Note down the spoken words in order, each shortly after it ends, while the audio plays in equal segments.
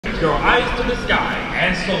your eyes to the sky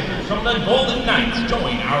as soldiers from the Golden Knights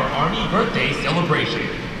join our Army birthday celebration.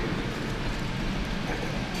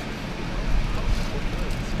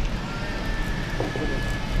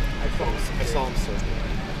 I saw him circle.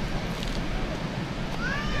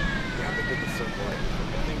 Yeah, they did the circle. I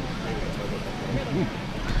think maybe that's why they're coming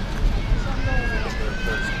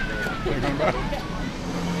back.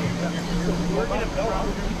 We're going to go.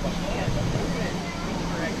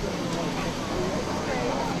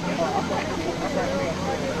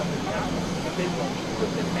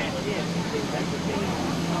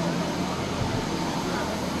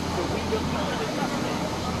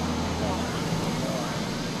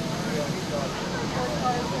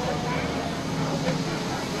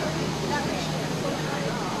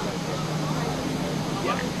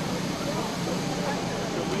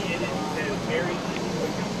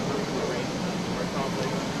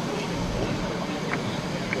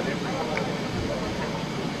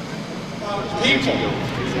 People.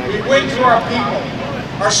 We win for our people,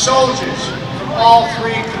 our soldiers from all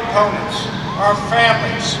three components, our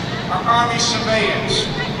families, our Army civilians,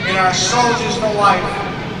 and our soldiers for life,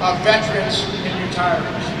 our veterans and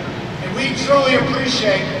retirees. And we truly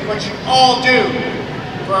appreciate what you all do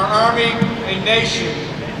for our Army and nation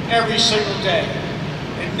every single day.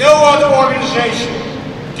 And no other organization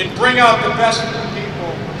can bring out the best in the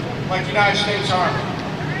people like the United States Army.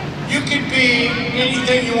 You can be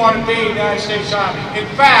anything you want to be in the United States Army. In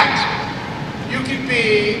fact, you can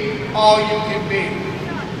be all you can be.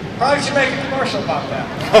 Probably should make a commercial about that.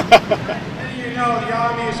 And you know the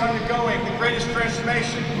Army is undergoing the greatest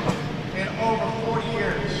transformation in over 40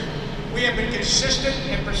 years. We have been consistent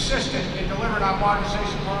and persistent in delivering our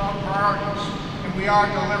modernization priorities, and we are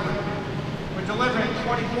delivering. We're delivering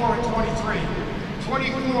 24 and 23.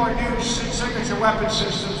 24 new signature weapon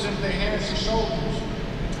systems into the hands of soldiers.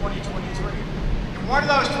 2023. And one of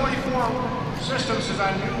those 24 systems is our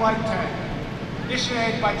new light tank,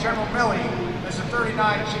 initiated by General Milley as the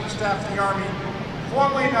 39th Chief of Staff of the Army,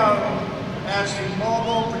 formerly known as the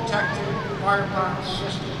Mobile Protected Firearms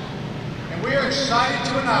System. And we are excited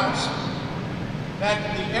to announce that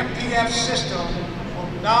the MPF system will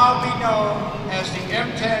now be known as the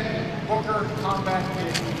M10 Booker Combat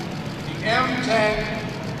Vehicle. The M10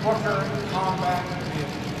 Booker Combat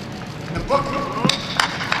Vehicle. And the Booker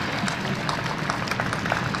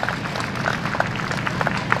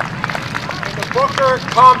Booker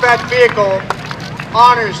Combat Vehicle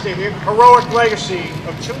honors the heroic legacy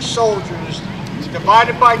of two soldiers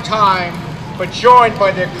divided by time but joined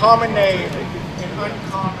by their common name and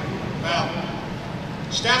uncommon valor.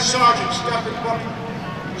 Staff Sergeant Stephen Booker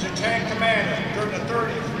was a tank commander during the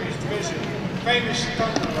 30th Race Division, famous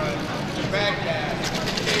thunder run to Baghdad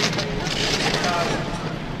in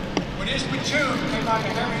 2002. When his platoon came under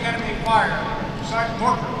heavy enemy fire, Sergeant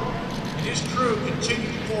Booker and his crew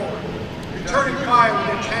continued forward, returning fire with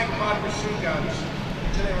their tank-mounted machine guns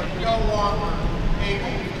until they were no longer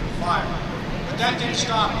able to fire. But that didn't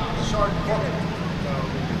stop Sergeant Booker.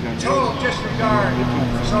 Total disregard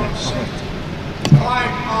for his own safety.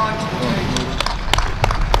 Climbed onto the tank.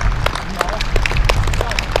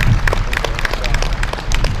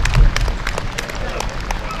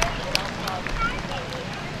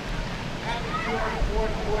 Happy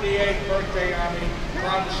 48th birthday, Army.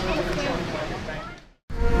 Proud to serve in the 25th.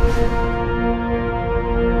 Thank you.